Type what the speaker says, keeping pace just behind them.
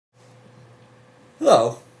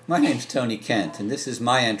Hello, my name's Tony Kent, and this is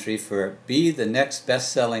my entry for Be the Next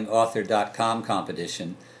Bestselling Author.com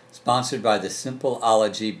competition, sponsored by the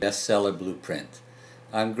Simpleology Bestseller Blueprint.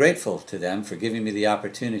 I'm grateful to them for giving me the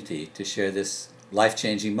opportunity to share this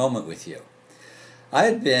life-changing moment with you. I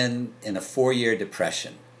had been in a 4-year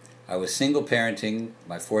depression. I was single parenting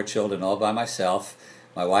my 4 children all by myself.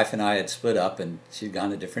 My wife and I had split up and she'd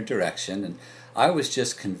gone a different direction, and I was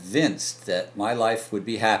just convinced that my life would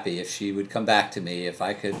be happy if she would come back to me, if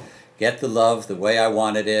I could get the love the way I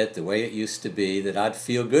wanted it, the way it used to be, that I'd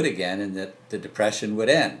feel good again and that the depression would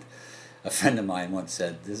end. A friend of mine once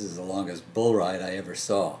said, "This is the longest bull ride I ever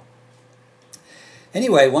saw."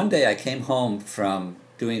 Anyway, one day I came home from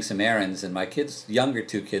doing some errands, and my younger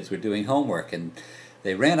 2 kids were doing homework, and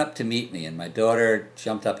they ran up to meet me, and my daughter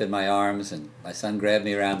jumped up in my arms, and my son grabbed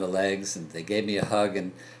me around the legs, and they gave me a hug,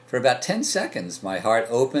 and for about 10 seconds my heart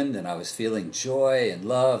opened, and I was feeling joy and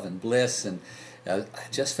love and bliss, and I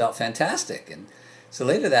just felt fantastic. And so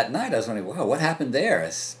later that night I was wondering, wow, what happened there?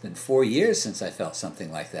 It's been 4 years since I felt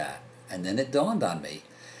something like that. And then it dawned on me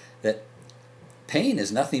that pain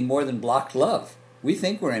is nothing more than blocked love. We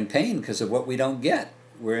think we're in pain because of what we don't get,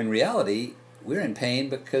 where in reality we're in pain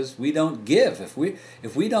because we don't give. If we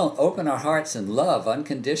don't open our hearts and love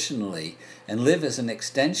unconditionally and live as an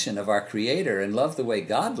extension of our Creator and love the way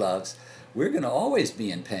God loves, we're going to always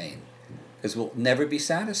be in pain because we'll never be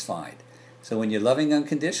satisfied. So when you're loving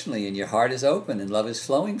unconditionally and your heart is open and love is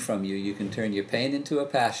flowing from you, you can turn your pain into a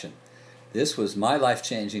passion. This was my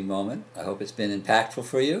life-changing moment. I hope it's been impactful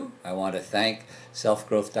for you. I want to thank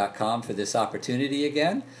selfgrowth.com for this opportunity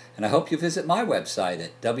again, and I hope you visit my website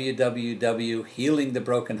at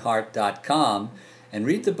www.healingthebrokenheart.com and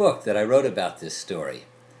read the book that I wrote about this story.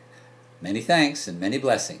 Many thanks and many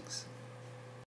blessings.